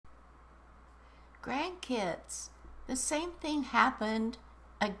grandkids. The same thing happened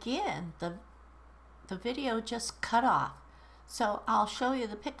again. The video just cut off. So I'll show you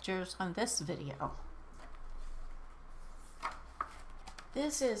the pictures on this video.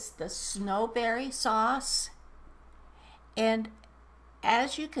 This is the snowberry sauce. And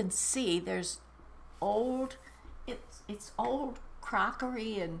as you can see, there's it's old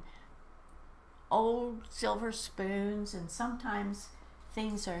crockery and old silver spoons, and sometimes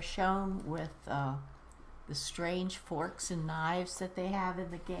things are shown with the strange forks and knives that they have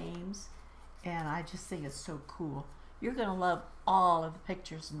in the games, and I just think it's so cool. You're going to love all of the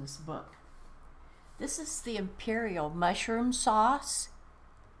pictures in this book. This is the imperial mushroom sauce.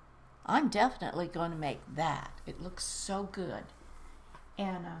 I'm definitely going to make that. It looks so good.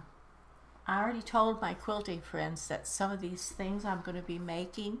 And I already told my quilting friends that some of these things I'm going to be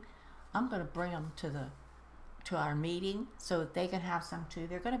making, I'm going to bring them to our meeting so that they can have some too.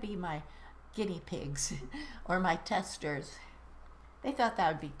 They're going to be my guinea pigs or my testers. They thought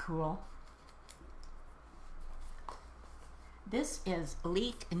that would be cool. This is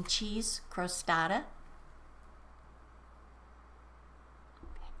leek and cheese crostata.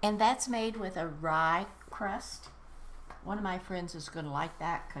 And that's made with a rye crust. One of my friends is going to like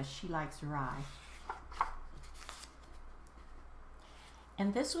that because she likes rye.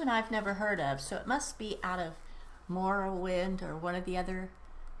 And this one I've never heard of, so it must be out of Morrowind or one of the other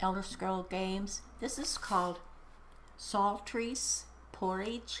Elder Scroll games. This is called Saltreese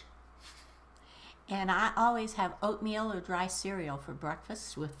porridge. And I always have oatmeal or dry cereal for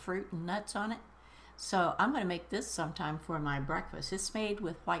breakfast with fruit and nuts on it. So I'm going to make this sometime for my breakfast. It's made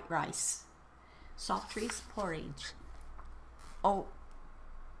with white rice. Saltreese porridge. Oh,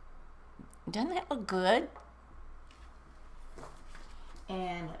 doesn't that look good?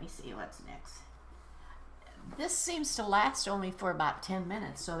 And let me see what's next. This seems to last only for about 10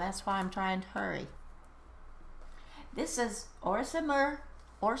 minutes, so that's why I'm trying to hurry. This is Orsimer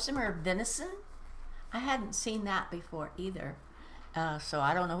venison. I hadn't seen that before either, so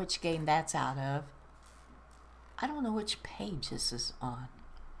I don't know which game that's out of. I don't know which page this is on.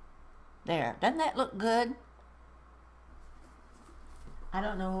 There, doesn't that look good? I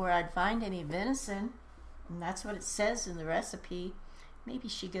don't know where I'd find any venison, and that's what it says in the recipe. Maybe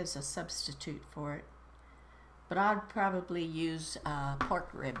she gives a substitute for it. But I'd probably use pork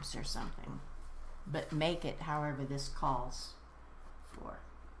ribs or something. But make it however this calls for.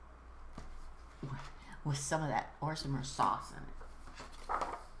 With some of that Orsimer sauce in it.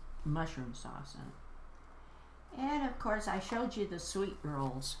 Mushroom sauce in it. And of course I showed you the sweet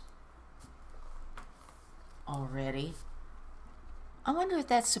rolls already. I wonder if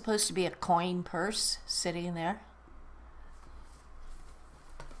that's supposed to be a coin purse sitting there.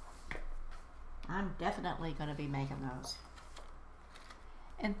 I'm definitely going to be making those.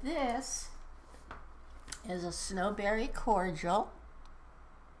 And this is a snowberry cordial.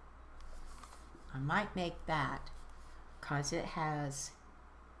 I might make that because it has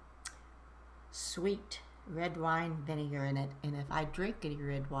sweet red wine vinegar in it. And if I drink any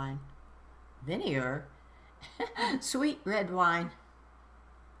red wine, vinegar, sweet red wine,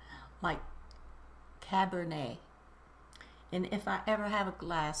 like Cabernet. And if I ever have a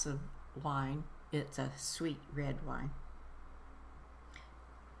glass of wine, it's a sweet red wine.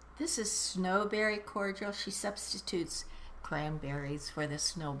 This is snowberry cordial. She substitutes cranberries for the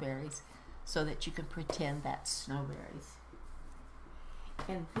snowberries so that you can pretend that's snowberries.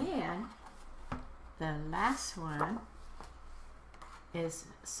 And then the last one is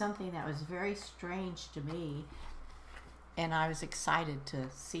something that was very strange to me, and I was excited to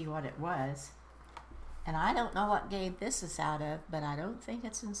see what it was. And I don't know what game this is out of, but I don't think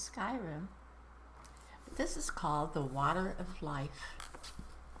it's in Skyrim. But this is called the Water of Life.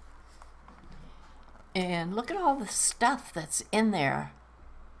 And look at all the stuff that's in there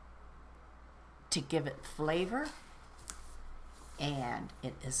to give it flavor. And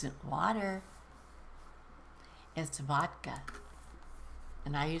it isn't water. It's vodka.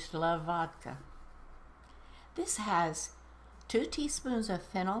 And I used to love vodka. This has 2 teaspoons of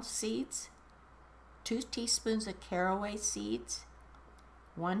fennel seeds, 2 teaspoons of caraway seeds,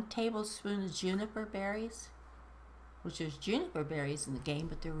 1 tablespoon of juniper berries, which there's juniper berries in the game,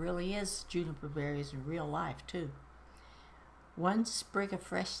 but there really is juniper berries in real life too. 1 sprig of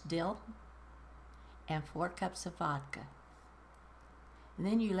fresh dill, and 4 cups of vodka. And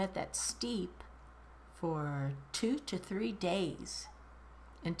then you let that steep for 2 to 3 days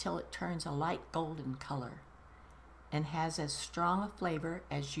until it turns a light golden color and has as strong a flavor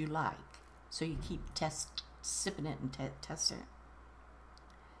as you like. So you keep sipping it and testing it.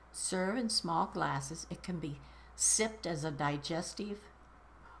 Serve in small glasses. It can be sipped as a digestive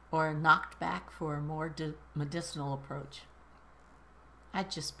or knocked back for a more medicinal approach. I'd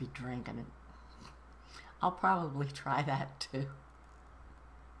just be drinking it. I'll probably try that too.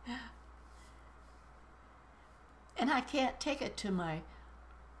 And I can't take it to my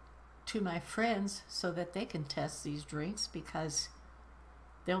friends so that they can test these drinks because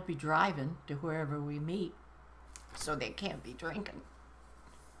they'll be driving to wherever we meet, so they can't be drinking.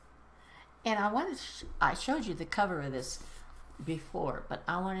 And I showed you the cover of this before, but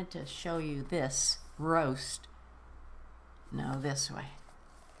I wanted to show you this roast. No, this way.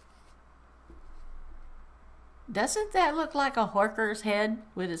 Doesn't that look like a horker's head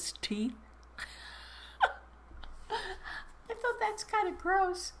with his teeth? I thought that's kind of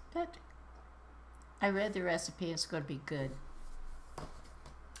gross, but I read the recipe. It's going to be good.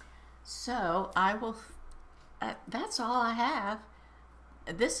 So I will, that's all I have.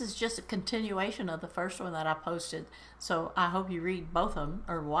 This is just a continuation of the first one that I posted. So I hope you read both of them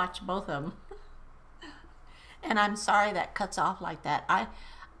or watch both of them. And I'm sorry that cuts off like that. I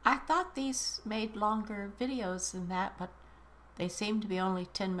thought these made longer videos than that, but they seem to be only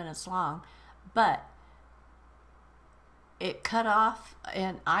 10 minutes long. But it cut off,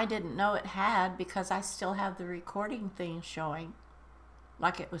 and I didn't know it had because I still have the recording thing showing,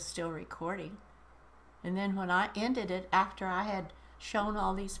 like it was still recording. And then when I ended it, after I had shown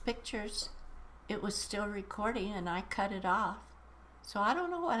all these pictures, it was still recording and I cut it off. So I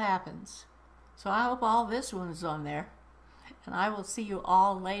don't know what happens. So I hope all this one's on there. And I will see you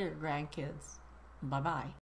all later, grandkids. Bye-bye.